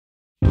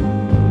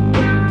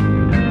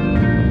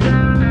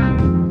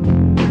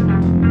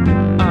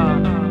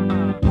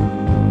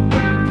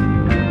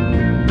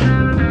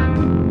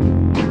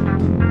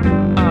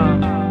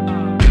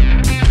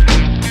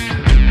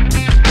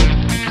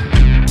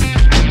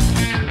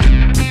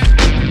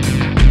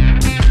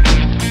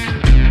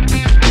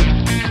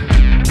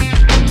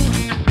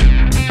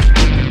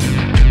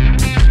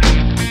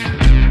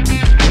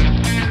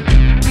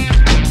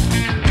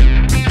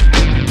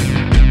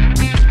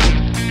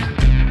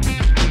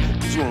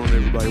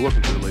everybody?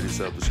 Welcome to the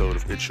latest episode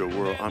of It's Your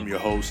World. I'm your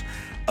host,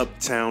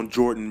 Uptown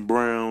Jordan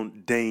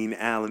Brown, Dane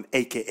Allen,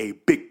 a.k.a.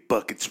 Big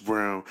Buckets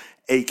Brown,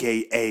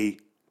 a.k.a.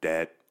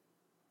 Dad.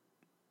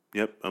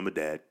 Yep, I'm a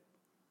dad.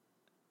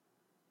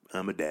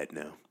 I'm a dad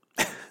now.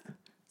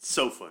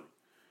 So funny.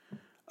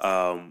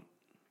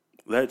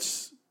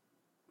 Let's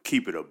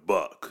keep it a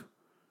buck.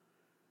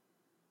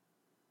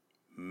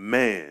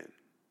 Man,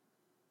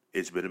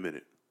 it's been a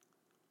minute.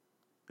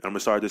 I'm going to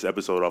start this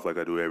episode off like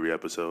I do every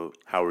episode.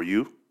 How are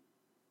you?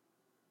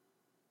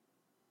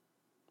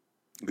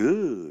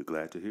 Good.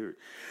 Glad to hear it.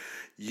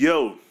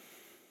 Yo,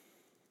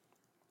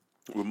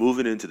 we're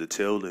moving into the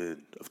tail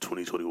end of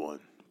 2021.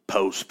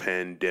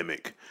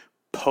 Post-pandemic.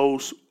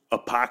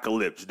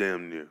 Post-apocalypse,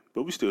 damn near.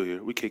 But we still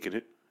here. We kicking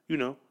it. You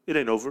know, it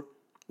ain't over.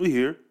 We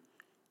here.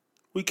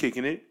 We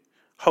kicking it.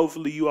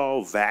 Hopefully you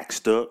all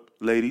vaxxed up,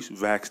 ladies.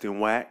 Vaxxed and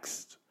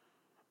waxed.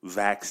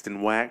 Vaxxed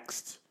and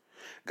waxed.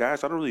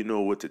 Guys, I don't really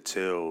know what to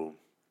tell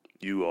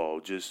you all.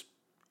 Just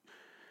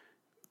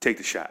take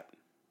the shot.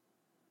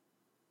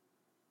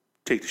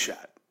 Take the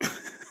shot.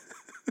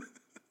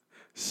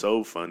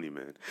 So funny,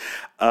 man.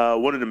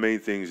 One of the main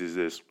things is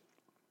this.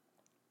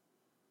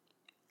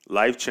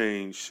 Life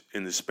changed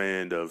in the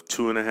span of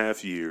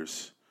 2.5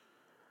 years.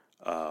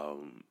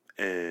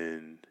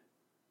 And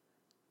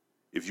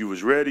if you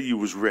was ready, you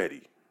was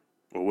ready.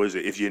 Or was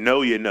it? If you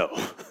know, you know.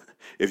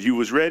 If you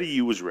was ready,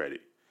 you was ready.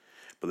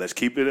 But let's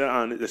keep it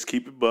honest. Let's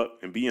keep it buck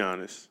and be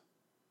honest.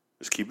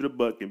 Let's keep it a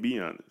buck and be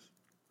honest.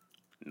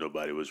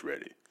 Nobody was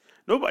ready.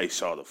 Nobody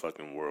saw the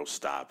fucking world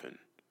stopping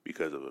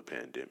because of a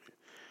pandemic.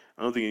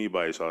 I don't think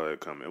anybody saw that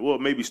coming. Well,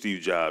 maybe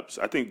Steve Jobs.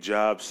 I think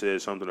Jobs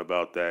said something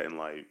about that in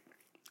like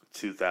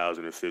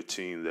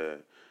 2015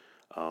 that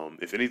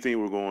if anything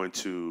were going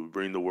to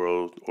bring the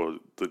world or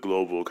the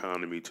global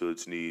economy to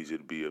its knees,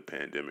 it'd be a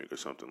pandemic or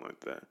something like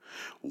that.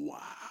 Wow.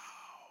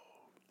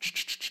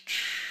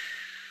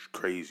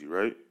 Crazy,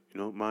 right? You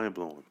know, mind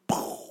blowing.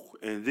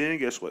 And then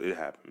guess what? It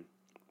happened.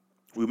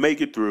 We make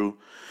it through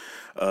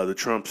the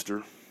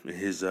Trumpster and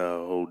his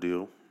whole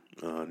deal.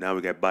 Now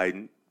we got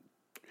Biden.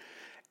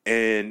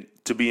 And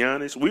to be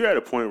honest, we're at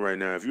a point right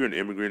now, if you're an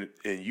immigrant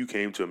and you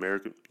came to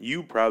America,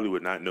 you probably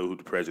would not know who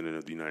the president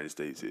of the United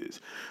States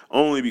is.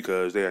 Only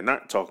because they are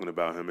not talking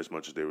about him as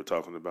much as they were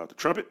talking about the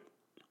Trumper.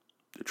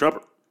 They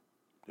don't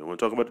want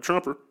to talk about the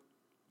Trumper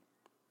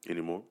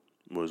anymore.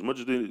 Well, as much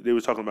as they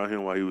were talking about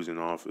him while he was in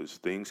office,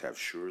 things have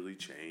surely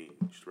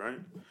changed, right?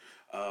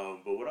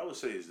 But what I would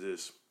say is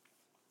this.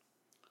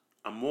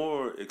 I'm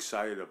more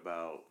excited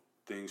about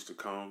things to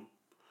come,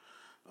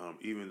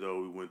 even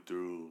though we went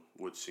through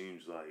what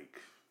seems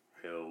like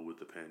hell with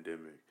the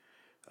pandemic.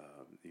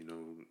 You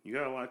know, you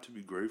got a lot to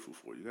be grateful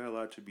for. You got a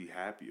lot to be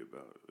happy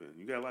about. And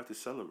you got a lot to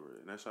celebrate.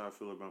 And that's how I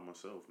feel about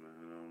myself,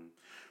 man.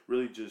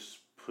 Really just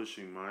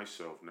pushing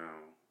myself now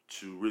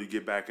to really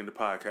get back into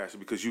podcasting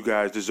because you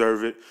guys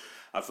deserve it.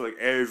 I feel like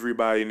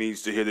everybody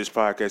needs to hear this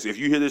podcast. If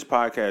you hear this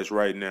podcast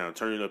right now,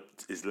 turn it up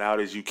as loud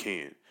as you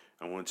can.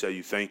 I want to tell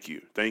you thank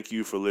you. Thank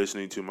you for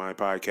listening to my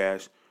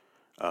podcast.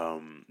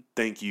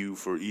 Thank you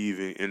for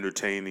even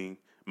entertaining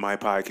my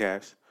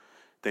podcast.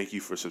 Thank you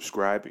for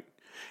subscribing.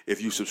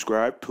 If you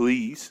subscribe,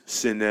 please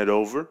send that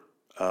over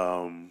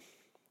to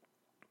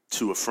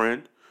a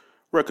friend.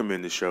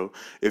 Recommend the show.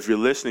 If you're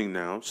listening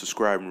now,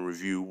 subscribe and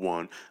review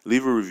one.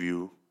 Leave a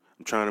review.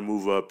 I'm trying to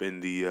move up in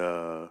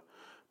the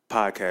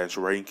podcast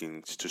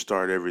rankings to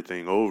start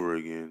everything over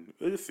again.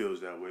 It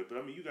feels that way, but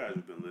I mean, you guys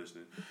have been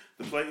listening.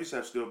 The plays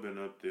have still been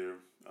up there.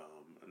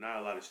 Not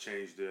a lot has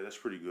changed there. That's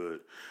pretty good.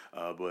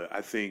 But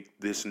I think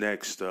these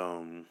next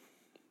couple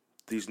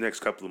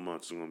of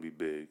months are going to be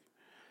big.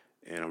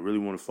 And I really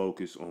want to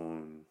focus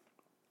on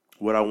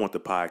what I want the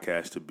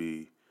podcast to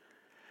be.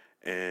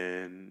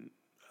 And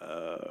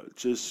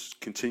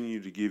just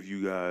continue to give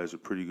you guys a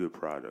pretty good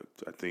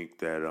product. I think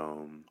that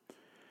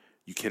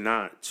you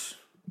cannot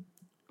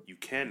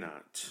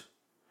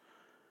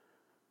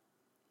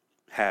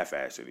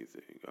half-ass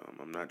anything.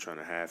 I'm not trying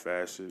to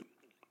half-ass it.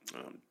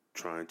 I'm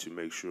trying to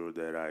make sure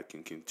that I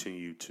can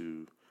continue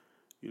to,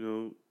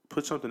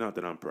 put something out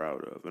that I'm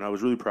proud of. And I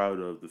was really proud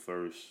of the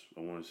first,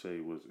 I want to say,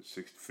 was it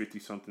 50,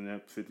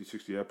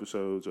 60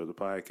 episodes of the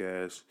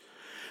podcast.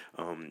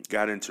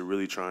 Got into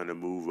really trying to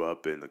move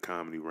up in the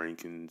comedy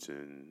rankings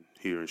and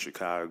here in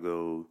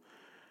Chicago.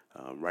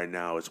 Right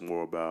now it's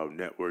more about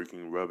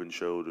networking, rubbing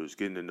shoulders,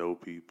 getting to know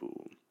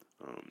people.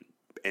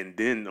 And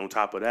then on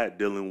top of that,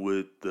 dealing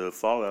with the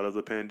fallout of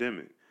the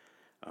pandemic.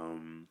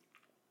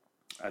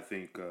 I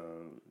think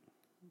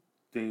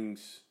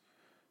things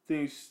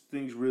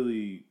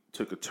really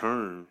took a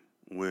turn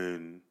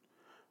when,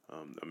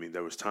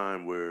 there was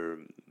time where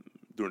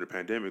during the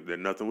pandemic that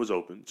nothing was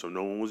open, so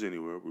no one was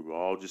anywhere. We were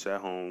all just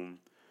at home,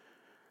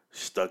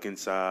 stuck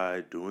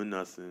inside, doing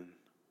nothing,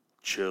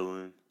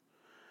 chilling,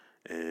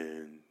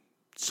 and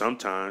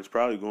sometimes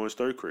probably going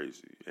stir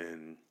crazy.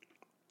 And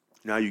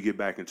now you get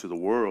back into the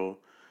world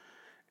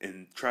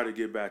and try to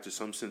get back to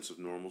some sense of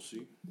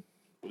normalcy,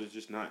 but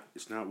it's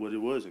not what it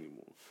was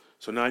anymore.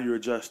 So now you're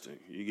adjusting.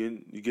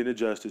 You get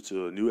adjusted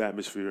to a new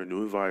atmosphere, a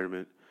new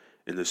environment,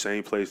 in the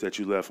same place that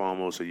you left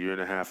almost a year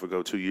and a half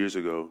ago, 2 years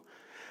ago.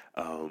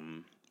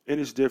 And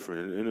it's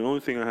different. And the only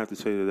thing I have to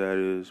say to that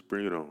is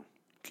bring it on.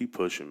 Keep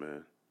pushing,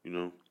 man.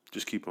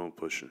 Just keep on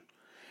pushing.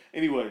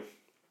 Anyway,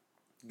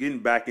 getting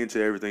back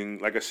into everything,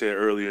 like I said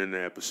earlier in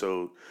the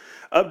episode,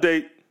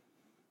 update.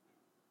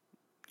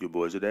 Your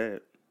boy's a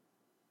dad.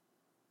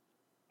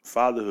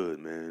 Fatherhood,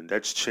 man,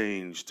 that's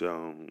changed.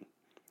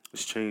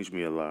 It's changed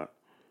me a lot.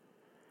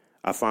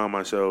 I find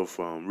myself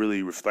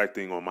really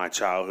reflecting on my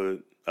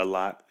childhood a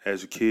lot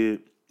as a kid,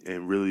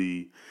 and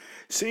really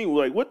seeing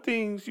like what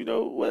things,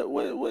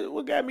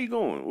 what got me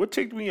going, what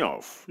ticked me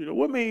off,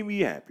 what made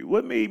me happy,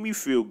 what made me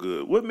feel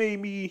good, what made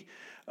me,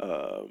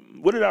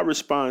 what did I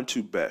respond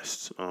to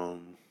best?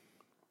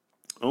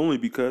 Only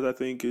because I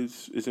think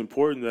it's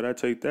important that I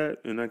take that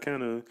and I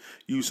kind of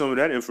use some of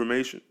that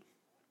information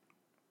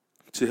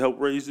to help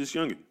raise this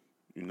youngin,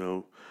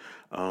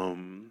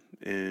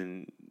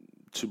 and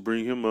to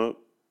bring him up,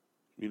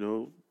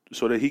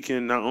 so that he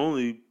can not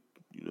only,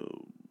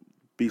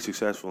 be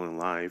successful in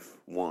life,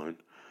 one,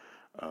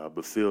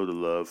 but feel the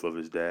love of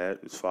his dad,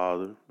 his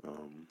father,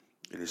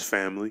 and his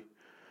family,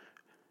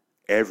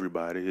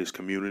 everybody, his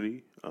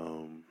community,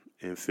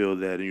 and feel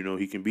that,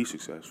 he can be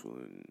successful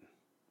and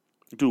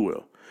do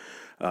well.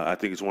 I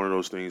think it's one of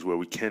those things where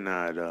we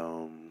cannot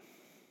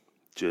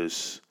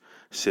just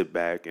sit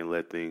back and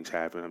let things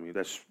happen. I mean,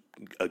 that's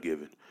a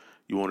given.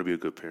 You want to be a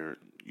good parent.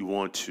 You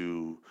want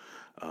to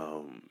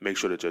make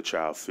sure that your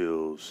child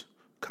feels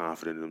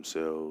confident in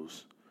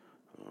themselves,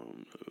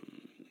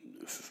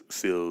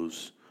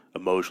 feels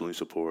emotionally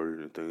supported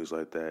and things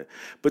like that.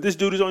 But this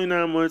dude is only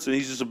 9 months and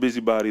he's just a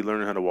busybody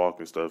learning how to walk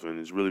and stuff. And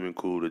it's really been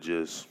cool to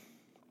just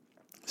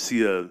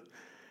see a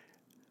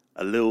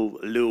little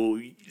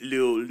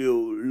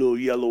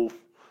yellow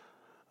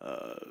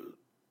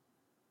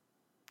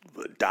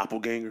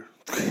doppelganger.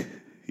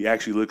 He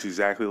actually looks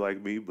exactly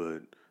like me,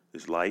 but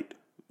it's light.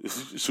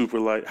 It's super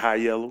light, high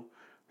yellow.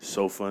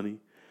 So funny.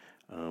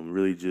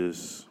 Really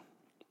just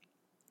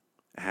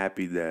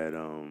happy that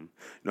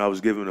I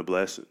was given a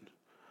blessing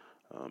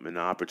and the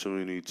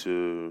opportunity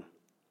to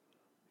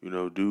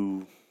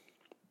do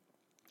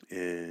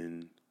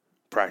and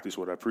practice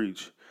what I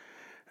preach.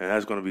 And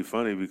that's going to be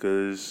funny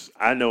because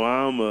I know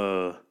I'm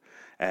a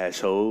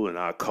asshole and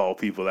I call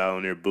people out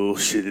on their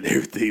bullshit and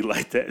everything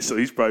like that. So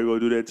he's probably going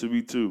to do that to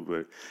me too.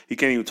 But he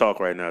can't even talk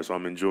right now, so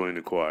I'm enjoying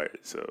the quiet.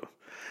 So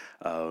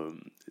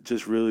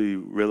just really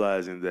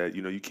realizing that,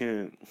 you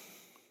can't,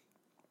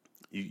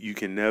 you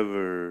can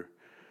never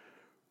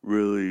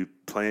really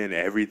plan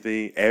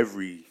everything,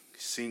 every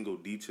single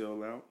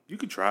detail out. You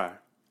could try,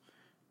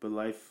 but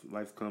life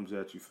comes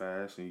at you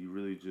fast, and you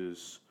really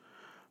just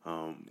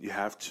you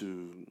have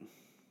to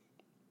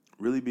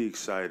really be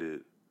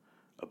excited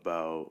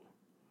about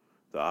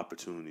the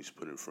opportunities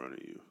put in front of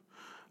you.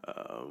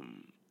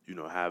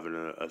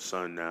 Having a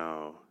son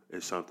now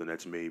is something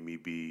that's made me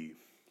be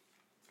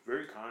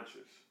very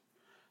conscious,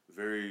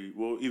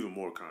 even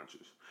more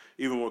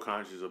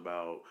conscious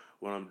about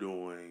what I'm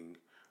doing,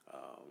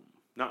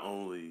 not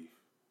only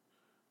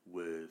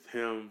with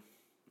him,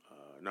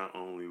 not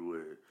only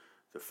with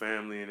the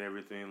family and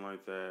everything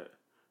like that,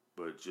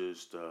 but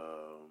just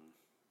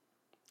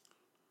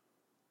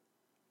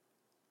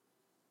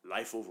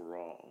life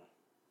overall.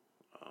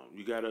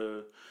 You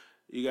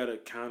gotta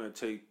kind of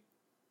take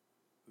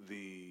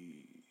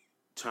the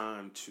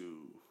time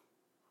to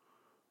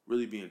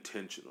really be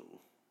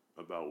intentional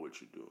about what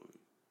you're doing,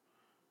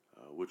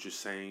 what you're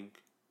saying,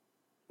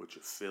 what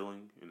you're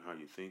feeling, and how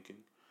you're thinking.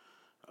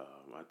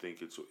 I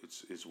think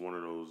it's one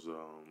of those,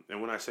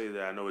 and when I say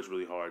that, I know it's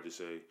really hard to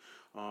say.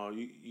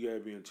 You gotta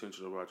be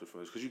intentional about your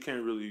feelings because you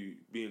can't really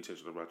be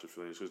intentional about your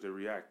feelings because they're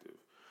reactive,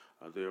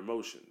 they're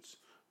emotions.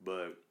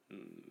 But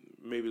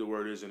maybe the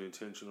word isn't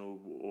intentional,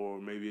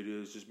 or maybe it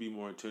is. Just be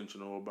more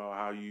intentional about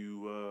how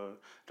you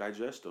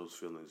digest those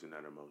feelings and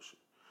that emotion.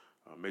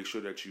 Make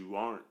sure that you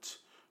aren't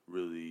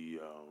really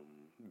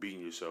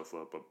beating yourself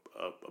up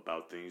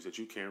about things that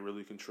you can't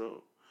really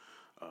control.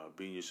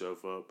 Beating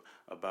yourself up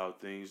about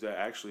things that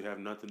actually have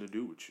nothing to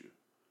do with you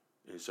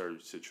in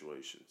certain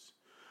situations.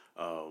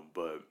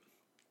 But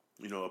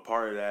a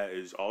part of that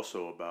is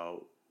also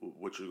about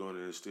what you're going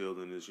to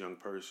instill in this young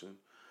person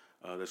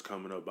that's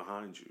coming up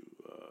behind you,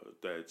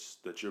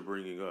 that you're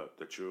bringing up,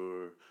 that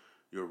you're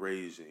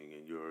raising,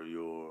 and you're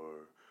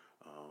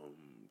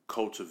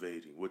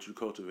cultivating. What you're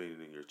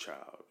cultivating in your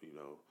child,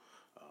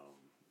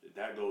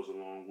 that goes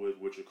along with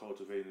what you're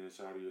cultivating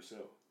inside of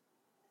yourself.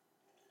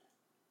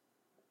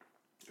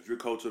 If you're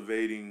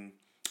cultivating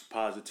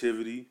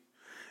positivity,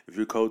 if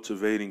you're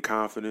cultivating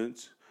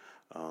confidence,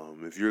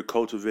 if you're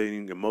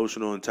cultivating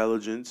emotional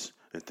intelligence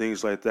and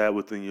things like that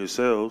within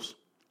yourselves,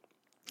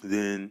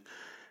 then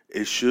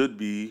it should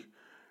be,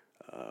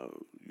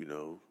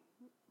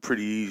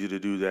 pretty easy to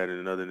do that in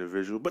another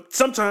individual. But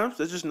sometimes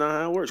that's just not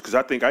how it works. Because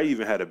I think I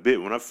even had a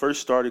bit when I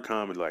first started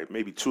comedy, like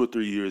maybe 2 or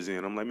 3 years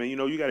in. I'm like, man,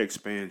 you got to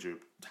expand your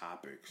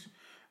topics.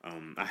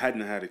 I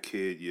hadn't had a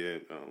kid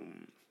yet.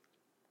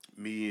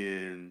 Me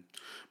and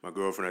my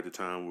girlfriend at the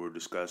time were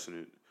discussing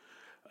it,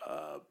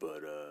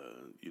 but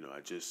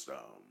I just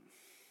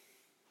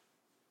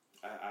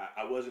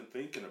I wasn't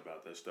thinking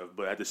about that stuff,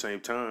 but at the same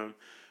time,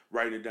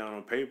 writing it down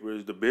on paper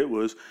is the bit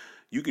was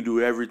you can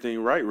do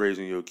everything right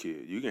raising your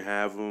kid. You can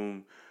have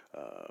them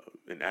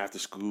in after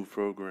school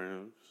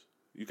programs.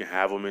 You can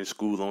have them in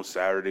school on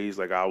Saturdays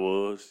like I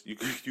was. You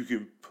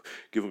can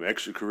give them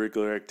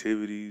extracurricular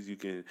activities. You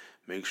can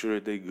make sure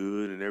that they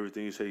good and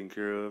everything is taken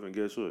care of. And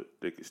guess what?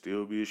 They can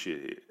still be a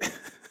shithead.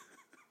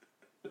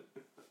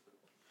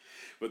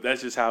 But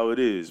that's just how it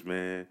is,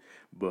 man.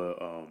 But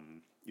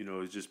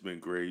it's just been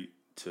great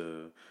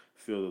to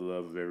feel the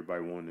love of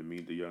everybody wanting to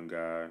meet the young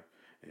guy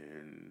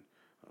and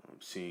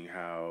seeing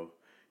how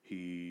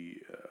he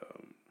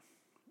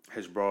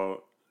has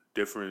brought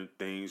different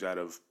things out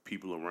of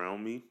people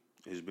around me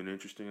has been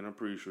interesting, and I'm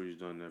pretty sure he's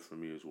done that for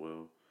me as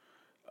well.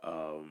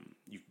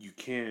 You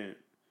can't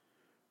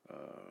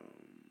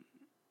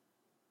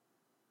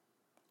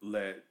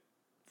let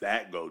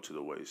that go to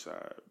the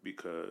wayside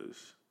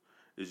because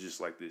it's just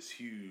like this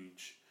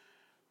huge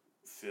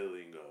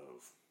feeling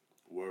of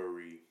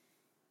worry,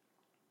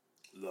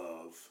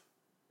 love,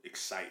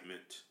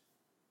 excitement,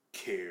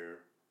 care,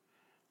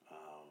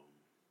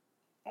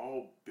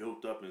 all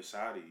built up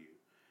inside of you.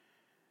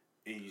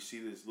 And you see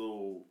this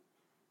little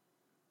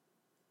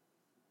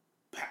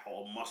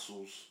pile of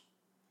muscles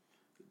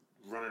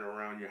running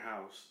around your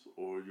house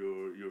or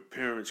your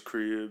parents'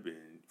 crib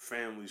and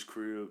family's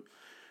crib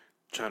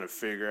trying to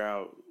figure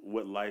out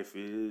what life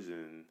is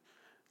and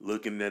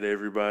looking at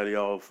everybody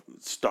all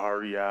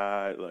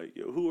starry-eyed like,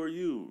 yo, who are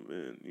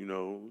you?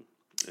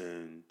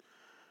 And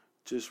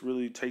just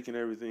really taking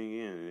everything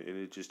in, and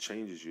it just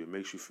changes you. It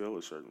makes you feel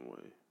a certain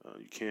way.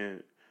 You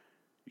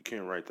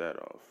can't write that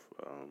off.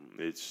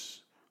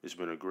 It's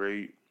been a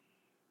great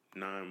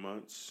 9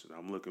 months.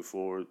 I'm looking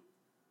forward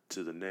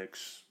to the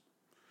next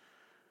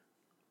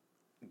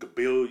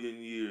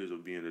billion years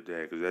of being a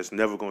dad because that's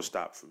never gonna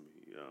stop for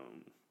me.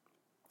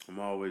 I'm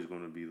always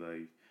gonna be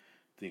like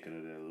thinking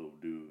of that little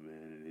dude,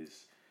 man, and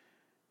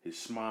his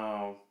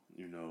smile,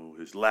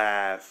 his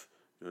laugh.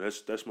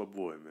 That's my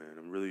boy, man.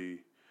 I'm really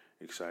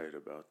excited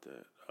about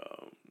that.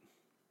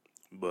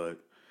 But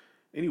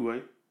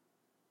anyway,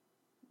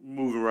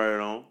 moving right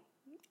on.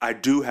 I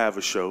do have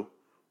a show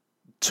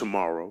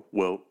tomorrow.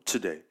 Well,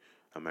 today.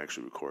 I'm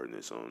actually recording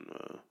this on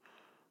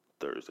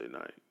Thursday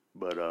night,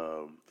 but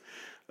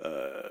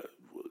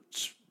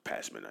it's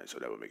past midnight, so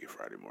that would make it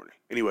Friday morning.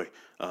 Anyway,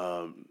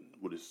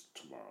 what is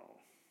tomorrow?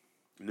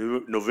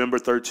 November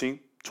 13th,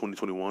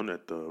 2021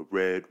 at the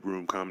Red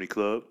Room Comedy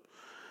Club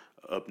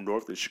up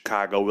north in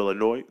Chicago,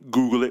 Illinois.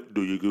 Google it.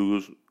 Do your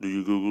Googles.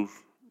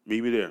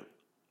 Meet me there.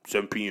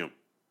 7 p.m.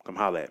 Come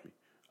holla at me.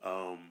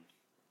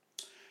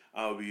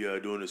 I'll be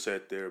doing a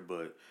set there,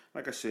 but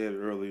like I said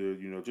earlier,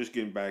 just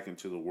getting back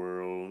into the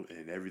world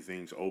and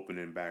everything's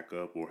opening back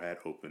up or had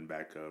opened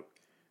back up,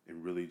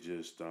 and really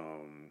just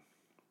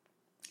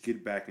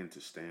get back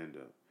into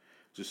stand-up.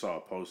 Just saw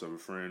a post of a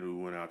friend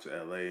who went out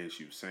to LA and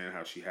she was saying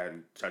how she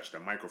hadn't touched a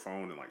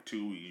microphone in like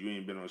 2 weeks. You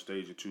ain't been on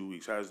stage in 2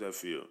 weeks. How does that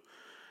feel?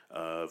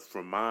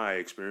 From my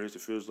experience,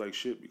 it feels like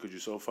shit because you're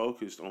so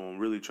focused on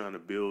really trying to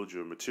build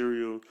your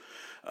material,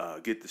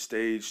 get the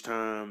stage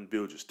time,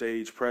 build your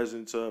stage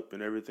presence up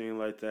and everything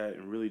like that,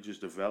 and really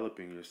just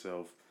developing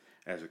yourself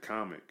as a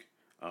comic.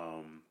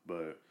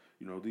 But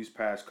these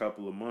past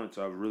couple of months,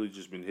 I've really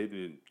just been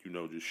hitting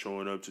it, just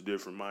showing up to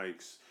different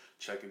mics,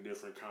 checking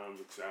different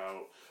comics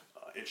out,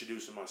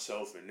 introducing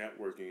myself and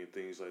networking and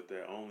things like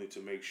that, only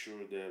to make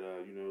sure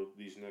that,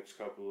 these next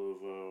couple of,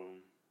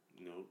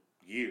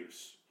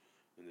 years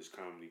in this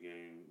comedy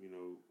game,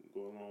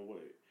 go a long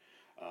way.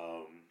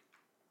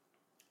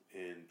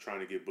 And trying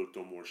to get booked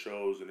on more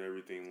shows and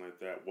everything like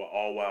that,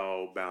 all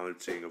while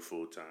balancing a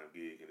full-time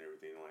gig and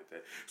everything like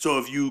that. So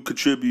if you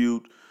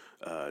contribute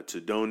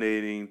to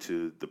donating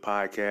to the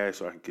podcast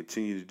so I can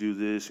continue to do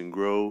this and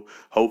grow,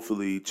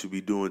 hopefully to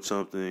be doing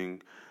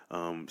something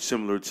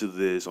similar to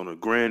this on a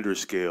grander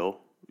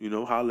scale,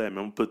 holla at me.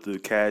 I'm going to put the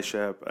Cash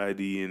App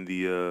ID in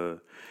the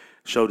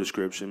show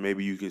description.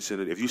 Maybe you can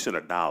send it. If you send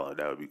 $1,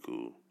 that would be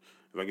cool.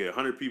 If I get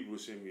 100 people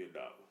to send me $1,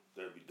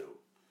 that'd be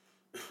dope.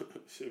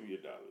 Send me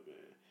 $1,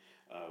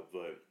 man.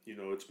 But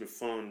it's been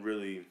fun,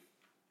 really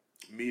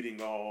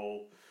meeting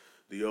all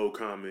the old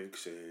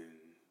comics and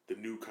the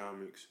new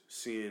comics,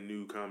 seeing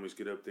new comics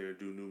get up there and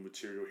do new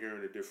material,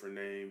 hearing a different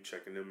name,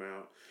 checking them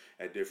out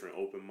at different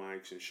open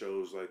mics and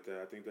shows like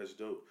that. I think that's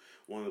dope.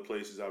 One of the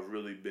places I've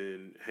really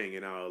been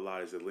hanging out a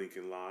lot is at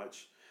Lincoln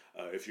Lodge.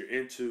 If you're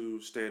into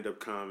stand-up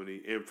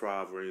comedy,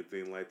 improv, or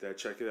anything like that,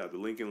 check it out. The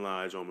Lincoln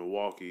Lodge on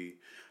Milwaukee,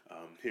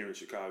 here in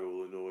Chicago,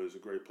 Illinois, is a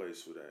great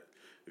place for that.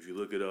 If you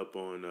look it up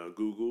on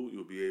Google,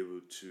 you'll be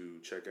able to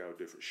check out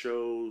different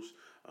shows,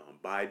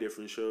 buy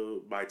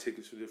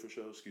tickets for different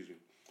shows, excuse me.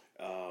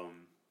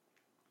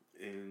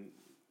 And,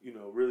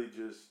 really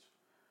just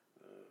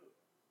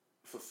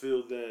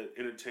fulfill that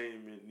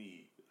entertainment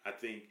need. I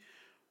think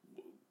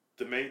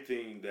the main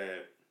thing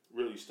that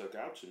really stuck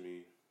out to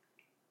me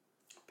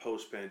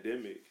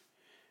post-pandemic,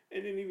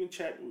 and then even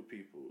chatting with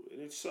people,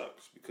 and it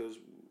sucks because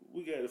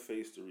we got to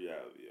face the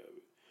reality of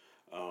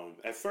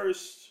it. At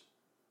first,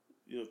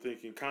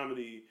 thinking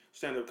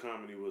stand-up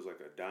comedy was like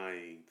a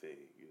dying thing.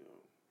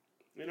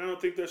 And I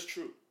don't think that's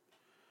true.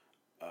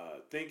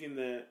 Thinking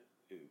that,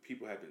 and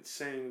people have been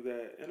saying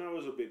that, and I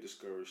was a bit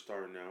discouraged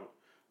starting out,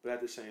 but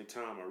at the same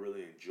time, I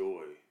really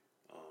enjoy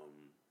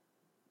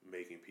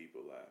making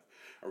people laugh.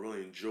 I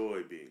really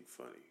enjoy being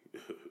funny.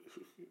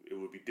 It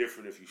would be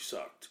different if you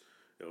sucked,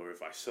 or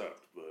if I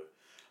sucked, but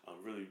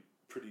I'm really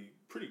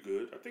pretty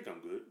good. I think I'm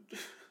good,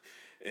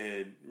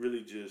 and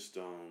really just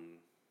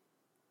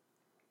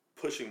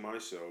pushing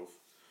myself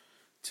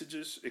to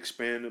just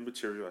expand the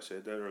material. I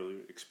said that earlier.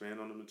 Expand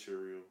on the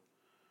material,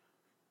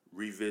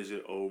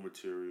 revisit old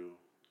material,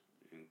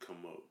 and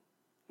come up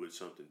with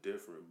something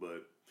different.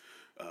 But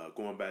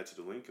going back to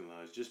the Lincoln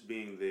Lodge, just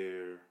being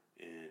there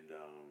and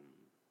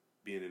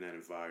being in that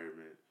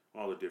environment,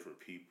 all the different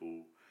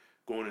people,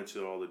 going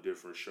into all the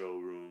different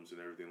showrooms and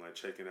everything, like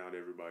checking out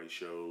everybody's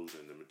shows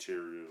and the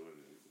material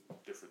and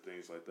different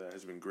things like that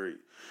has been great.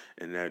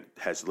 And that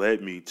has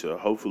led me to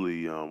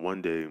hopefully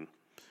one day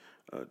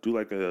do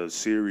like a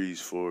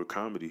series for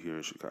comedy here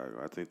in Chicago.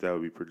 I think that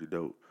would be pretty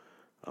dope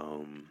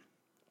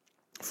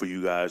for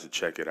you guys to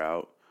check it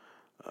out.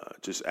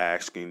 Just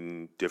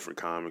asking different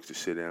comics to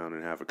sit down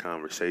and have a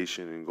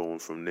conversation and going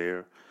from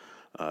there.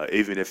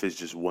 Even if it's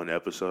just one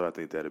episode, I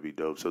think that'd be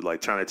dope. So like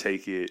trying to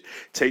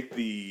take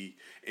the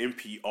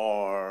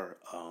NPR,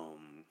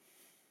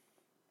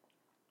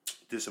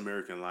 This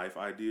American Life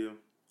idea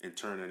and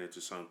turn it into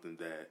something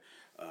that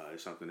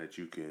is something that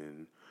you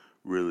can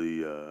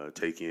really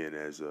take in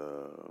as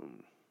a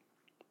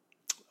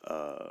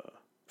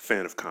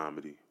fan of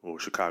comedy, or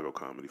Chicago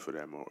comedy for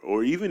that matter.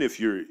 Or even if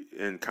you're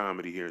in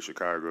comedy here in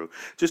Chicago,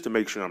 just to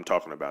make sure I'm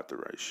talking about the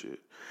right shit.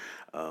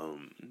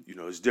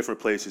 There's different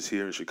places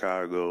here in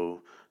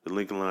Chicago. The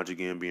Lincoln Lodge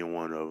again being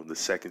one of them. The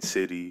Second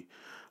City,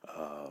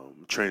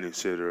 Training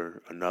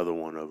Center, another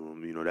one of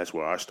them. That's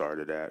where I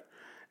started at.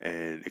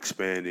 And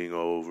expanding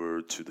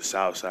over to the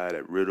South Side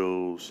at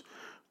Riddles,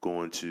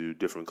 going to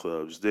different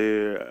clubs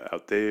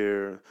out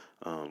there,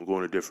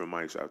 going to different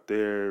mics out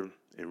there,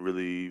 and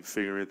really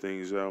figuring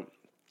things out.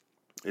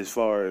 As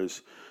far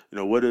as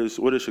what is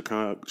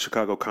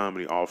Chicago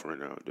comedy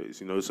offering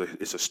nowadays?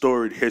 It's a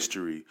storied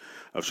history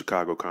of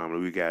Chicago comedy.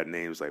 We got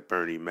names like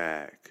Bernie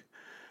Mac,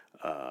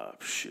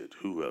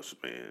 who else,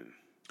 man?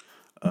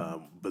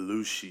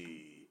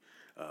 Belushi,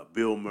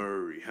 Bill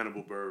Murray,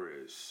 Hannibal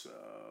Buress,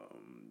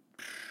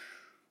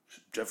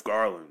 Jeff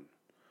Garland.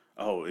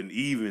 Oh, and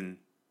even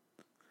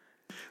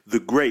the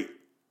great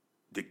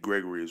Dick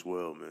Gregory as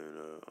well, man.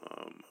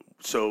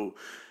 So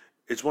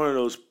it's one of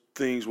those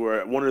things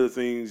where one of the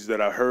things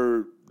that I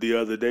heard the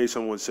other day,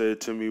 someone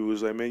said to me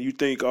was like, man, you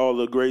think all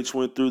the greats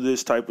went through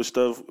this type of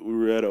stuff? We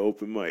were at an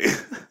open mic.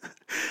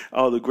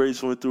 All the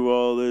greats went through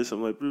all this.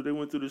 I'm like, dude, they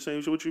went through the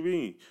same shit. What you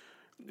mean?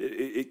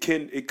 It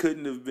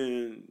couldn't have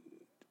been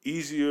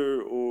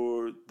easier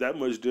or that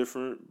much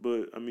different,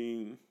 but I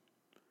mean,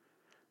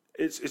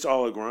 it's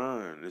all a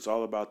grind. It's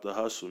all about the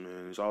hustle,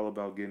 man. It's all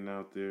about getting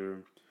out there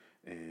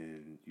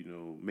and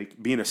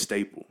being a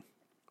staple.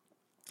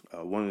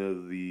 One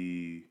of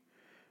the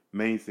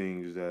main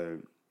things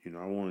that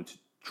I wanted to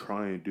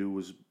try and do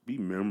was be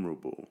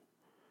memorable,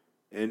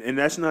 and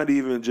that's not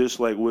even just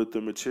like with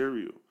the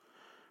material,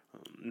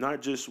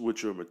 not just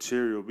with your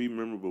material. Be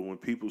memorable when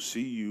people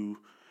see you.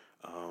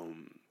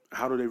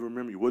 How do they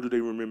remember you? What do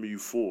they remember you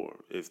for?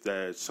 If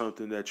that's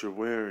something that you're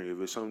wearing, if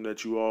it's something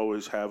that you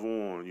always have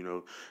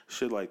on,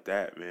 shit like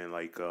that, man.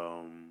 Like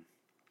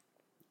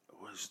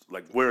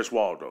where's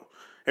Waldo?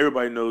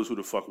 Everybody knows who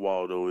the fuck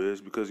Waldo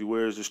is because he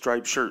wears a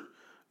striped shirt.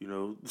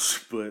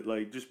 But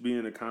like just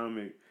being a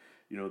comic,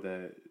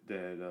 that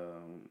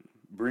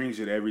brings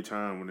it every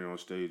time when they're on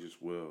stage as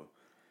well.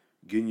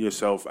 Getting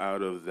yourself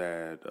out of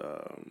that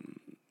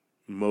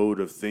mode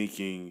of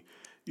thinking,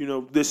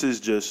 this is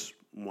just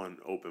one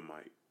open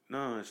mic.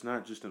 No, it's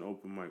not just an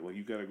open mic. Like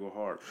you gotta go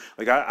hard.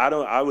 Like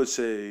I would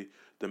say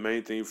the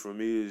main thing for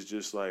me is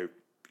just like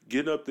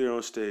getting up there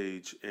on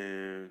stage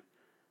and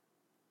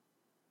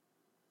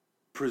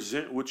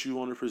present what you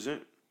want to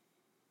present.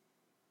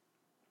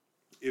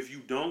 If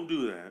you don't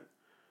do that,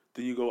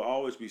 then you go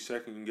always be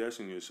second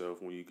guessing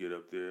yourself when you get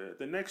up there at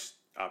the next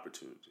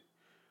opportunity.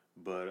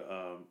 But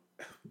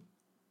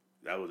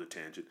that was a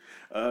tangent.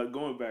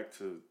 Going back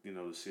to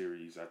the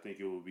series, I think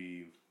it will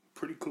be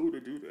pretty cool to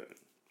do that.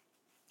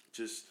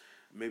 Just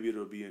maybe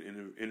it'll be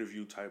an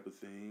interview type of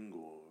thing,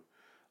 or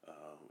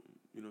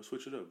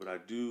switch it up. But I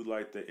do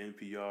like the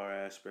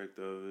NPR aspect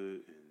of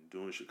it and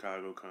doing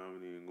Chicago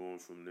comedy and going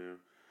from there.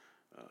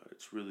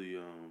 It's really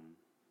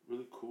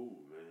really cool,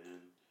 man.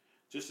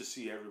 Just to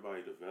see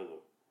everybody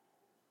develop.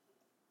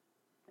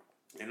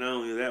 And not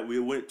only that, we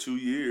went 2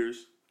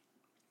 years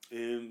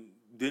and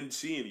didn't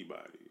see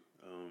anybody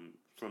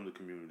from the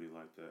community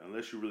like that,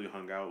 unless you really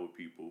hung out with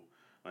people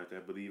like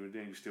that. But even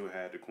then, you still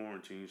had the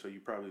quarantine, so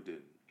you probably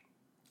didn't.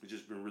 It's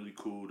just been really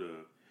cool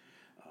to,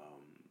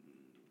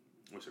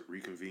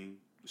 reconvene,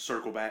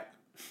 circle back,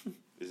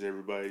 as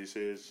everybody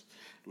says,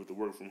 with the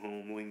work from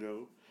home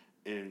lingo,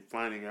 and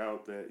finding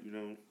out that,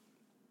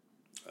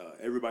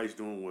 everybody's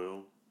doing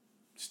well,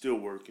 still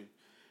working,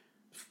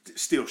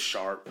 still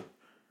sharp.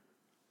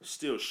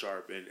 Still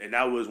sharp, and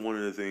that was one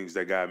of the things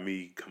that got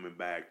me coming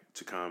back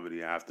to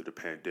comedy after the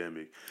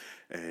pandemic,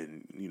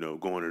 and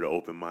going to the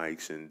open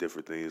mics and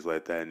different things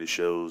like that, and the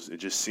shows, and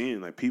just seeing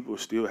like people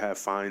still have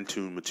fine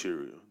tuned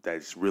material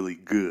that's really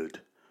good,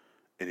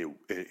 and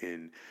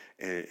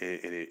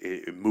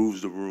it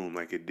moves the room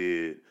like it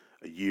did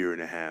a year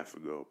and a half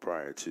ago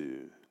prior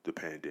to the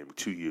pandemic,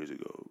 2 years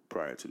ago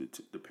prior to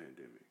the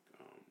pandemic.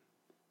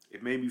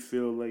 It made me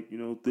feel like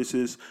this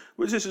is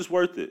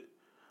worth it.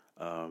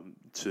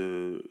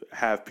 To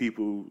have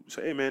people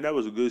say, "Hey, man, that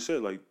was a good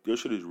set. Like your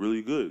shit is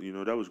really good.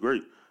 That was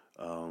great.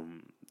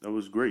 That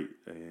was great."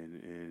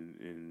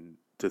 And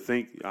to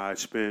think I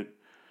spent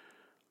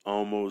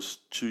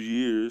almost 2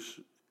 years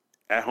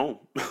at home,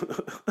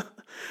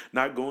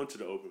 not going to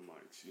the open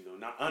mics.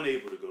 Not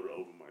unable to go to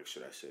open mics,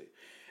 should I say,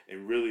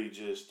 and really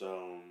just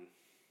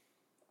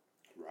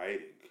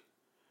writing.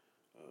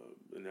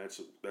 And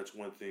that's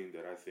one thing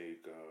that I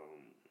think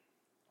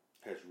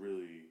has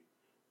really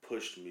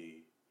pushed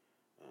me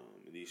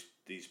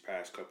these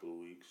past couple of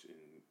weeks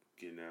and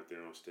getting out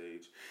there on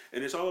stage.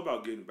 And it's all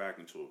about getting back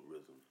into a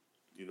rhythm.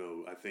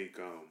 I think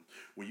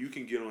when you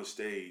can get on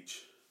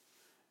stage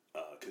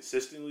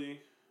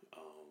consistently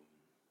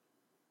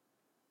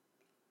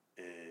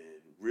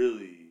and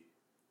really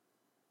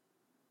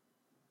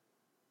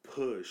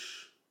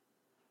push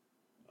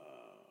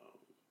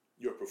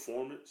your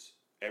performance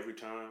every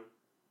time,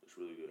 it's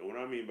really good. And what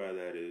I mean by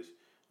that is,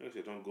 like I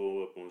said, don't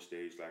go up on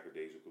stage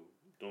lackadaisical.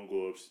 Don't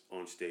go up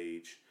on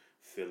stage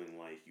feeling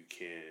like you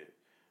can't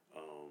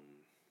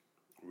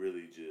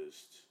really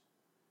just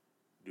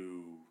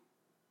do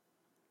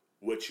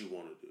what you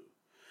want to do.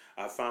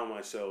 I found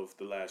myself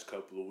the last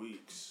couple of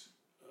weeks,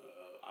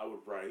 I would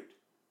write,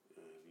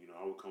 and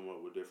I would come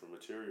up with different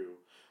material,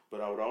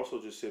 but I would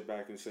also just sit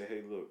back and say,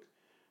 hey, look,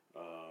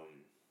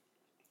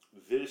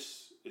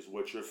 this is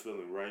what you're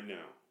feeling right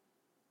now,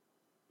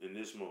 in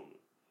this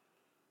moment.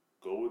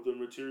 Go with the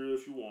material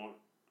if you want,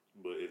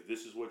 but if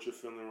this is what you're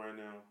feeling right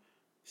now,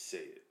 say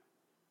it.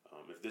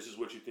 If this is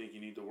what you think you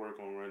need to work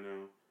on right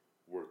now,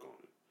 work on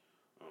it.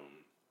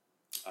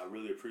 I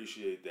really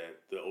appreciate that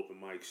the open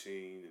mic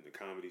scene and the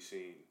comedy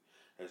scene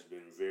has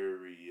been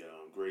very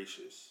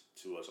gracious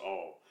to us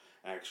all,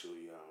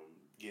 actually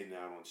getting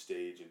out on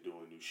stage and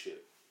doing new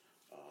shit.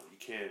 You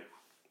can't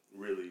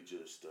really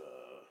just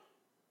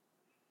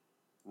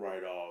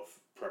write off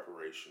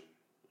preparation,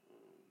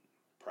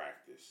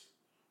 practice,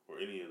 or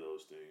any of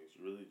those things.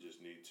 You really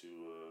just need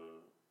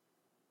to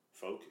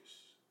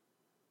focus.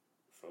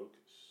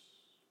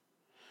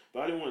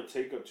 But I didn't want to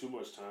take up too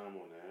much time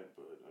on that.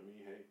 But I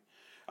mean, hey,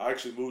 I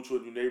actually moved to a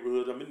new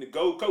neighborhood. I'm in the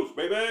Gold Coast,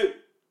 baby.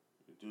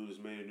 The dude has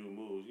made a new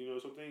move.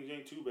 Some things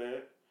ain't too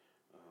bad.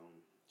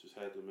 Just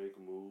had to make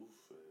a move,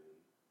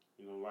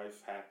 and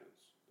life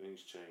happens.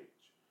 Things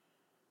change.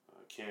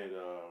 I can't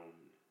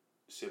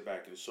sit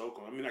back and soak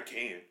on. I mean, I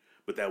can,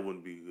 but that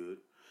wouldn't be good.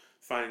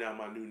 Finding out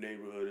my new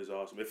neighborhood is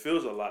awesome. It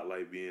feels a lot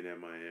like being at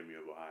Miami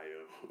of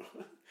Ohio,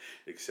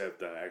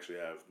 except I actually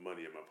have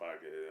money in my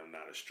pocket. I'm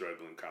not a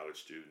struggling college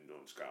student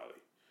on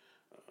Scholly,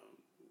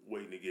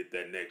 waiting to get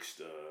that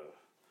next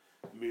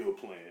meal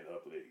plan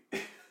up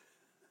late.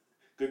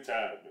 Good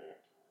time, man.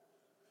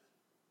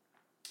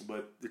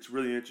 But it's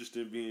really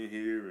interesting being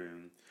here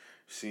and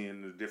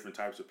seeing the different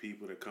types of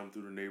people that come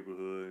through the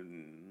neighborhood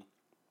and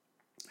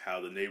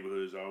how the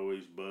neighborhood is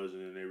always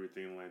buzzing and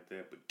everything like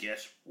that. But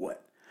guess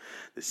what?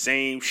 The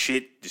same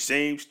shit, the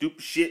same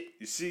stupid shit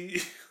you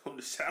see on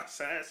the south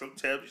side.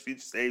 Sometimes you see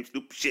the same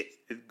stupid shit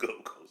in the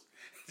Gold Coast.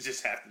 It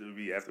just happens to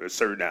be after a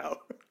certain hour.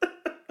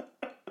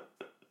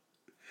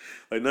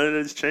 Like none of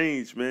that's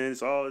changed, man.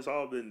 It's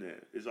all been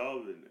there. It's all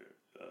been there.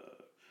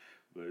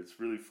 But it's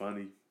really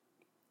funny,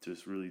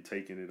 just really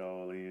taking it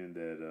all in.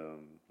 That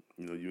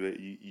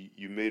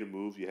you made a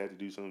move. You had to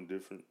do something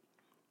different.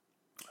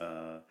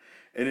 And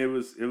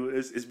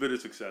it's been a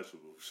successful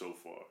move so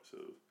far. So.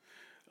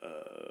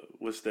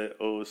 What's that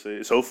old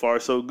say? So far,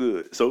 so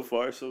good. So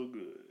far, so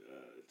good.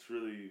 It's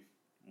really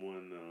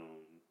one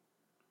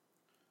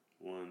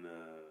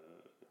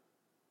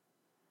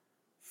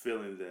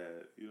feeling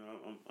that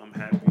I'm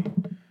happy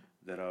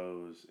that I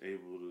was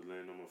able to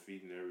land on my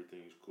feet and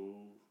everything's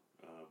cool,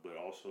 but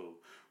also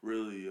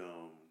really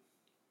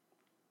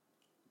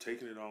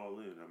taking it all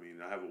in. I mean,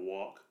 I have a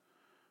walk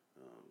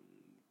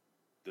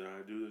that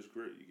I do that's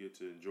great. You get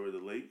to enjoy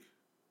the lake,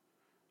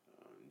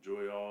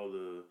 enjoy all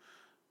the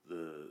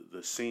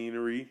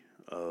scenery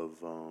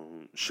of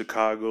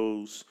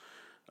Chicago's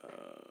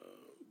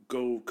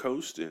Gold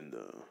Coast and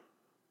the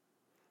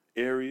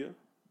area,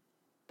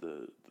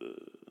 the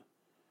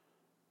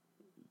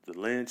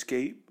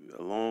landscape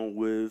along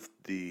with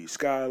the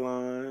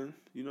skyline.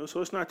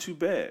 So it's not too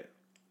bad.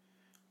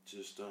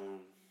 Just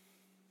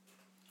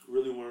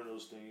really one of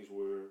those things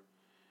where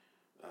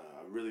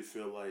I really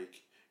feel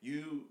like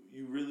you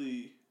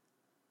really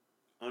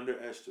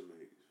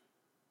underestimate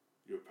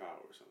your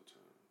power sometimes.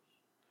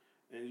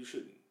 And you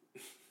shouldn't.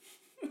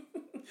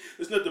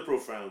 There's nothing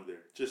profound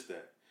there. Just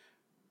that.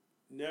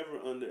 Never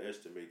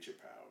underestimate your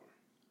power.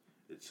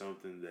 It's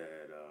something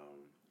that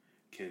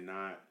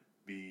cannot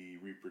be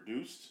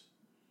reproduced.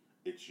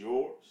 It's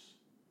yours.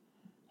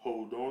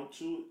 Hold on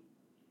to it.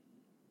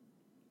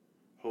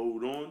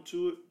 Hold on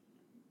to it.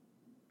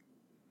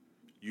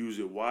 Use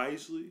it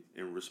wisely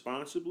and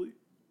responsibly.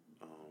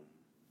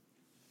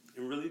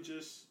 And really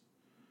just,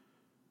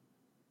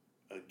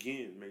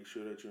 again, make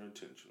sure that you're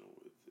intentional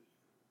with it.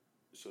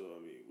 So,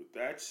 with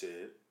that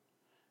said,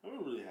 I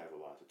don't really have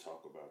a lot to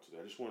talk about today.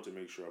 I just wanted to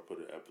make sure I put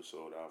an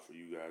episode out for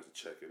you guys to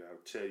check it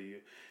out. Tell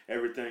you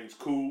everything's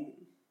cool.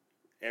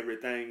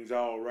 Everything's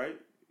all right.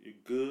 You're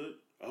good.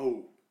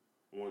 Oh,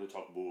 I wanted to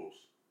talk Bulls.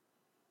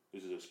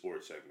 This is a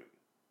sports segment.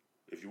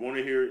 If you want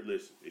to hear it,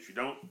 listen. If you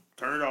don't,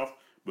 turn it off.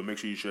 But make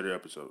sure you share the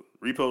episode.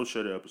 Repost,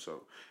 share the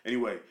episode.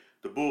 Anyway,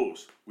 the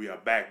Bulls, we are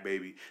back,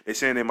 baby. They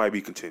saying they might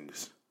be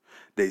contenders.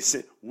 They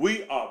say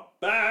we are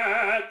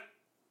back.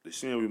 They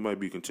saying we might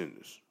be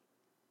contenders.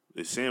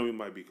 They saying we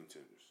might be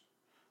contenders.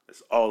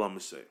 That's all I'm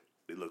gonna say.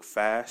 They look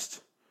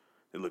fast.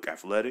 They look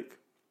athletic.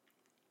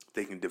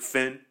 They can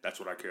defend. That's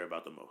what I care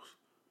about the most.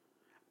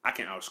 I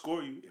can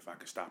outscore you if I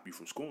can stop you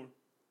from scoring.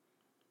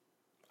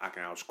 I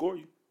can outscore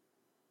you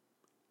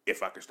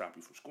if I can stop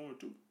you from scoring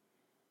too.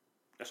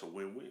 That's a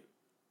win-win.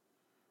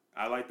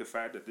 I like the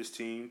fact that this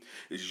team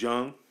is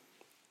young.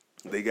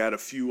 They got a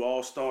few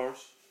all-stars.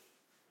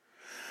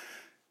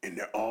 And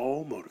they're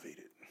all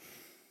motivated.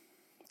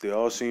 They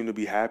all seem to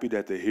be happy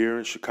that they're here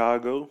in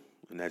Chicago.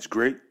 And that's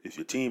great. If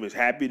your team is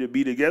happy to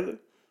be together,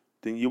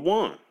 then you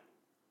won.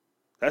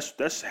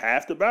 That's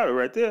half the battle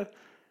right there.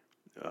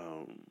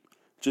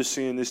 Just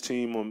seeing this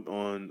team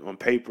on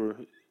paper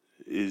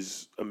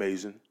is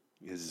amazing.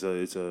 It's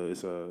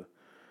a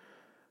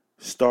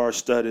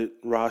star-studded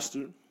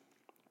roster.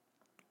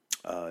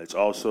 It's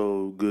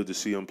also good to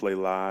see them play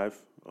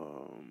live.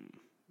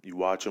 You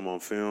watch them on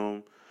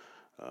film.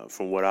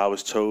 From what I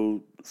was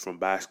told from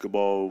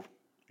basketball,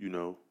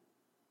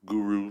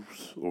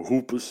 gurus or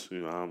hoopers,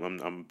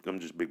 I'm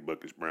just Big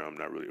Buckets Brown. I'm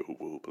not really a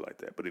hooper like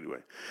that. But anyway,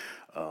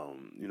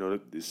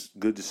 it's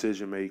good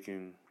decision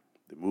making.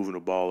 They're moving the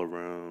ball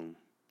around.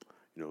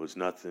 It's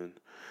nothing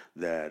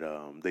that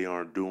they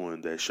aren't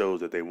doing that shows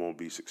that they won't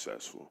be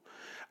successful.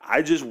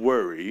 I just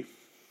worry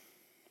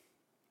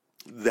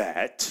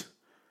that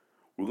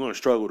we're going to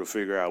struggle to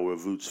figure out where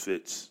Vooch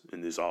fits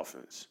in this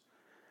offense.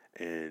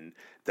 And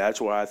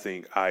that's where I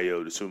think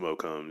Ayo Dosunmu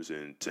comes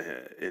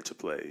into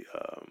play.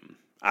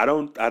 I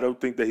don't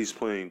think that he's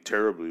playing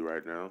terribly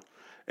right now.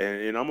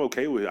 And I'm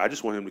okay with it. I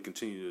just want him to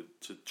continue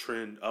to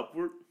trend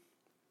upward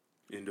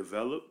and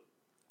develop.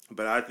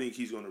 But I think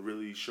he's going to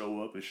really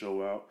show up and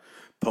show out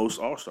post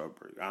All-Star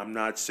break. I'm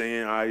not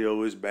saying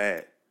Ayo is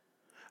bad.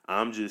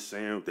 I'm just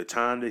saying the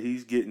time that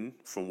he's getting,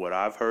 from what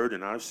I've heard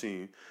and I've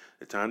seen,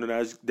 the time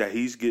that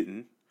he's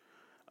getting,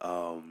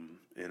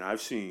 and I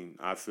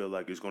feel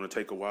like it's going to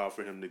take a while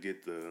for him to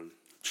get the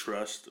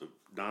trust of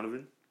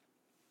Donovan.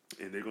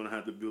 And they're going to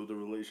have to build a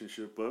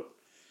relationship up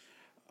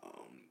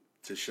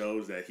to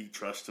show that he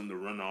trusts him to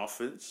run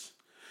offense,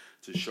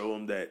 to show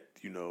him that,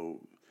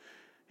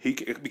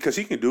 because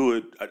he can do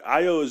it.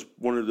 Ayo is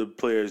one of the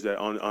players that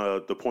on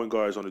the point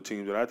guards on the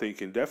team that I think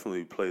can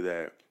definitely play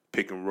that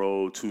pick and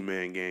roll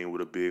 2-man game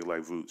with a big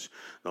like Vooch.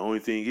 The only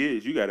thing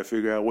is you got to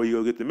figure out where you're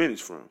going to get the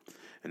minutes from.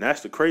 And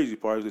that's the crazy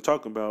part is they're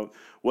talking about,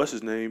 what's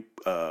his name?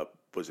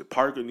 Was it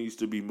Parker needs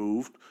to be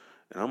moved?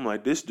 And I'm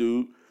like, this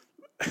dude,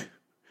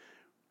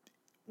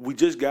 we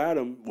just got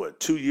him,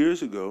 2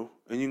 years ago,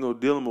 and you're going to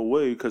deal him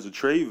away because of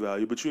trade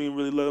value, but you ain't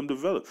really let him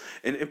develop.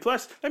 And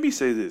plus, let me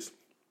say this.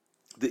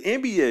 The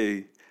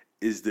NBA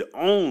is the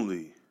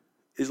only,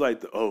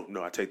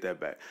 I take that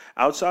back.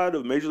 Outside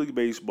of Major League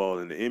Baseball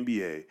and the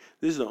NBA,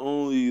 this is the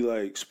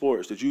only,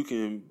 sports that you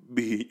can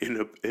be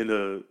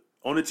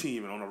on a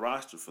team and on a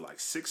roster for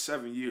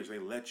 6-7 years. They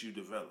let you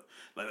develop.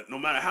 No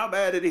matter how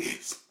bad it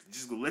is,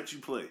 just gonna let you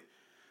play.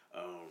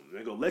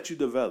 They're gonna let you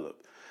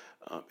develop.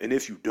 And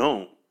if you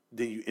don't,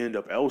 then you end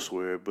up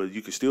elsewhere, but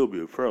you can still be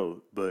a pro.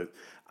 But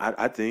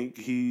I think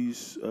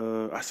he's,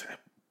 I said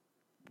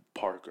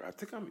Parker.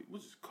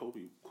 What's his Kobe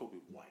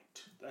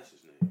White? That's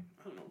his name.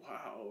 I don't know why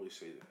I always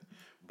say that.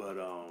 But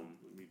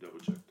let me double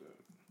check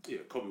that. Yeah,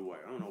 Kobe White.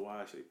 I don't know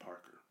why I say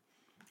Parker.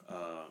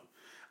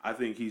 I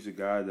think he's a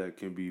guy that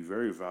can be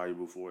very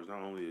valuable for us,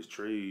 not only his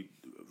trade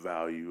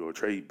value or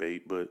trade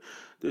bait, but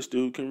this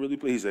dude can really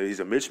play. He's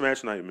a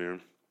mismatch nightmare.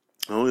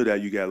 Not only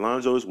that, you got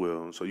Lonzo as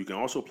well, so you can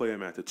also play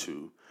him at the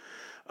 2.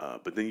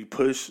 But then you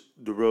push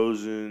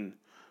DeRozan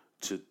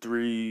to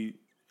 3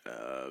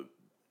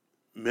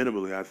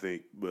 minimally, I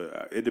think.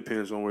 But it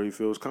depends on where he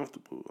feels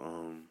comfortable.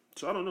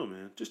 So I don't know,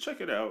 man. Just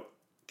check it out.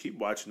 Keep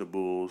watching the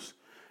Bulls.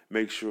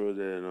 Make sure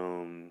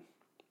that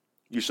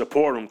you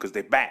support them because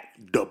they back.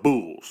 The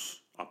Bulls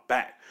are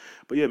back.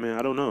 But yeah, man,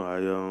 I don't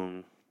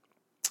know.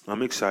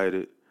 I'm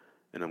excited,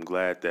 and I'm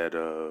glad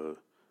that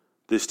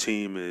this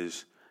team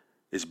is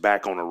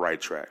back on the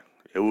right track.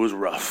 It was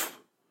rough,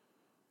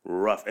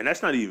 and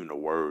that's not even a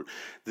word.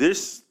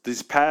 This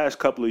past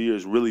couple of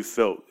years really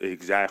felt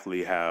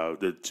exactly how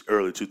the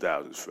early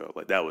 2000s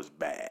felt. That was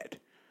bad.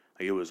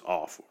 It was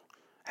awful.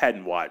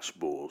 Hadn't watched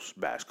Bulls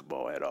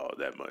basketball at all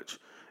that much,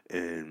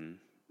 and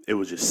it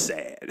was just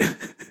sad.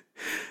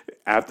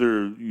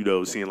 After,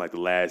 seeing like the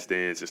Last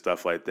Dance and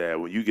stuff like that,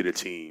 when you get a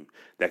team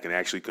that can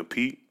actually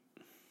compete,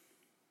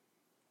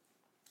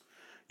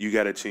 you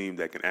got a team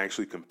that can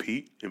actually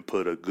compete and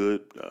put a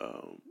good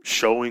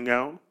showing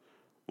out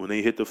when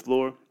they hit the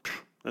floor.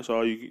 That's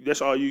all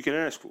you can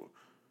ask for.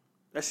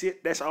 That's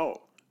it. That's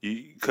all.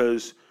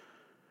 Because,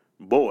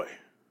 boy,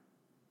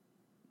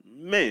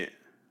 man,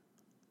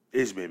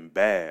 it's been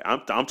bad.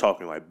 I'm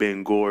talking like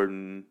Ben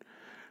Gordon,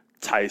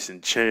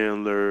 Tyson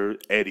Chandler,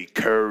 Eddie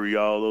Curry,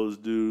 all those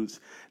dudes.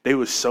 They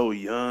were so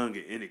young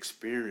and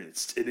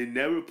inexperienced, and they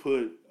never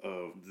put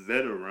a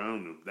vet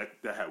around them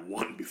that had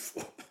won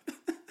before.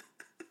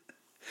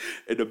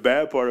 And the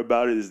bad part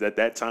about it is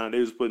that time they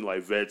was putting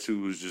like vets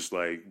who was just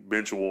like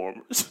bench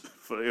warmers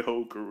for their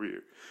whole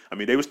career. I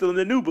mean, they were still in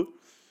the NUBA,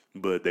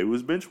 but they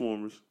was bench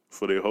warmers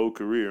for their whole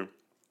career.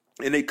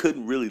 And they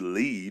couldn't really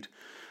lead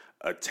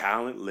a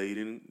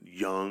talent-laden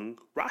young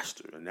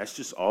roster. And that's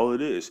just all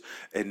it is.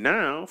 And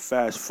now,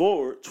 fast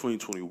forward,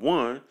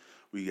 2021,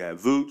 we got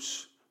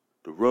Vooch,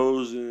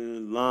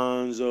 DeRozan,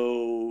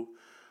 Lonzo,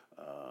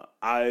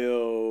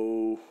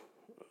 Ayo,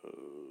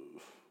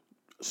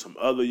 some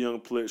other young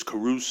players,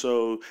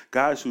 Caruso,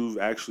 guys who've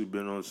actually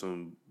been on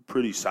some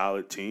pretty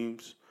solid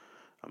teams.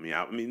 I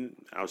mean,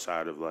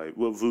 outside of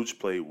Vooch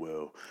played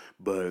well,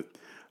 but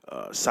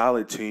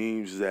solid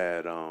teams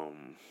that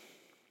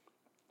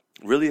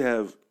really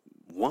have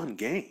won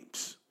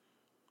games,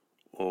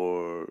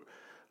 or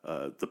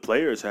the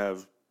players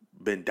have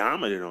been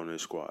dominant on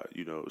this squad.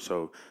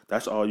 So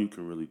that's all you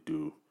can really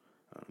do.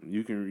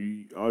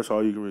 That's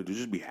all you can really do.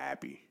 Just be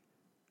happy.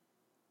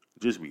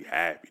 Just be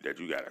happy that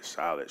you got a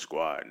solid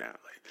squad now.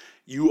 Like,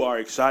 you are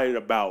excited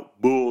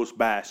about Bulls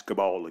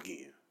basketball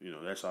again.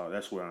 That's all.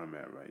 That's where I'm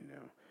at right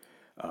now.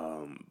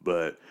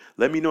 But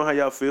let me know how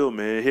y'all feel,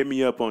 man. Hit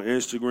me up on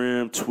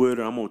Instagram,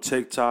 Twitter. I'm on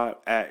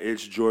TikTok at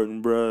It's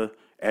Jordan Bruh.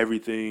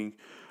 Everything.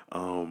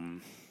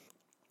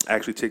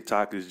 Actually,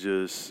 TikTok is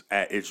just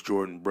at It's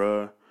Jordan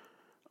Bruh.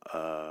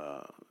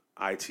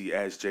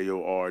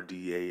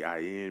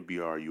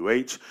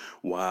 ITSJORDAINBRUH.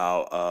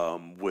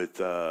 While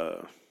with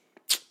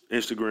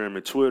Instagram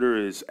and Twitter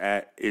is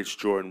at It's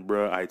Jordan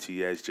Bruh,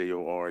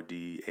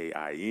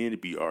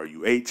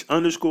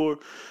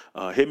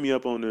 ITSJORDAINBRUH_. Hit me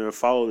up on there.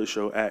 Follow the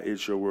show at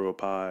It's Your World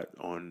Pod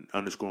on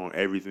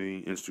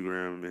everything,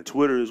 Instagram and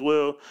Twitter as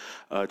well.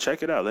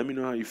 Check it out. Let me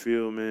know how you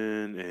feel,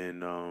 man.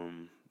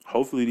 And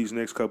hopefully these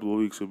next couple of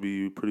weeks will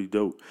be pretty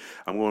dope.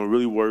 I'm going to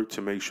really work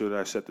to make sure that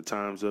I set the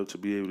times up to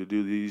be able to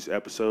do these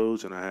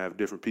episodes, and I have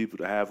different people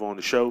to have on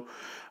the show.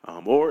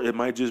 Or it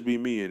might just be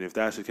me, and if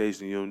that's the case,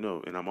 then you'll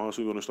know. And I'm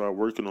also going to start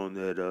working on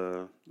that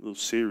little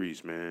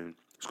series, man.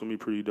 It's going to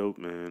be pretty dope,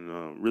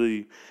 man.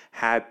 Really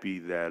happy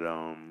that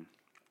I'm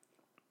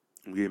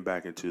getting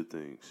back into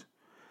things.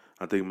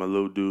 I think my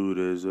little dude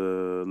has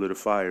lit a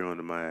fire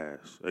under my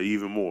ass.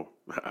 Even more.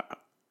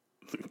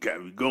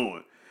 Got me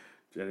going.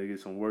 Trying to get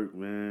some work,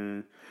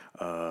 man.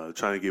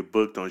 Trying to get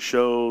booked on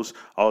shows.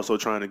 Also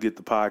trying to get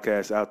the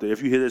podcast out there.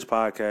 If you hear this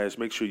podcast,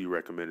 make sure you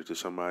recommend it to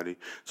somebody.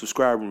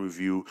 Subscribe and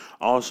review.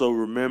 Also,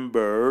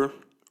 remember,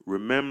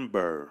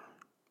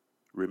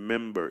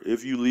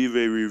 if you leave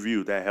a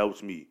review, that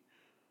helps me.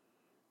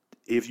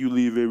 If you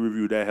leave a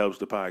review, that helps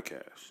the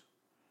podcast.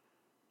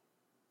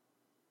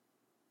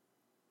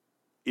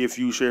 If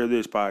you share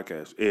this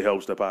podcast, it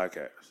helps the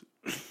podcast.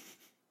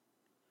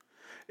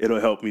 It'll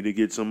help me to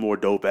get some more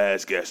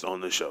dope-ass guests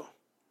on the show.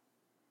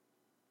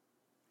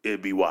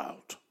 It'd be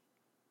wild.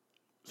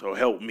 So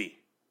help me.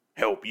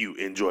 Help you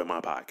enjoy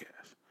my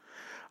podcast.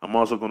 I'm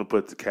also going to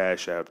put the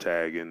Cash App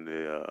tag in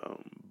the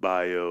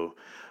bio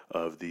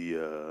of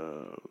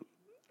the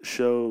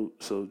show.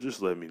 So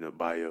just let me know.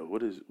 Bio.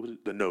 What is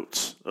the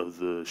notes of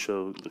the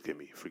show? Look at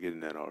me. Forgetting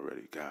that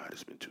already. God,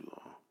 it's been too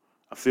long.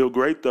 I feel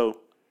great, though.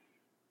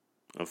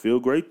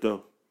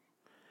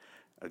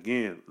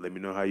 Again, let me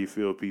know how you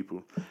feel,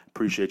 people.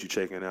 Appreciate you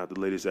checking out the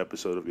latest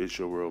episode of It's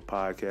Your World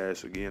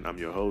Podcast. Again, I'm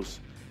your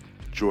host,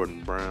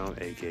 Jordan Brown,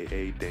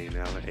 a.k.a. Dane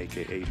Allen,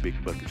 a.k.a. Big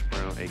Buckets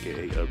Brown,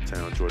 a.k.a.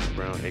 Uptown Jordan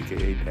Brown,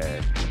 a.k.a.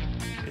 Dad.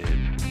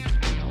 And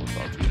I will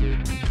talk to you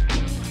later.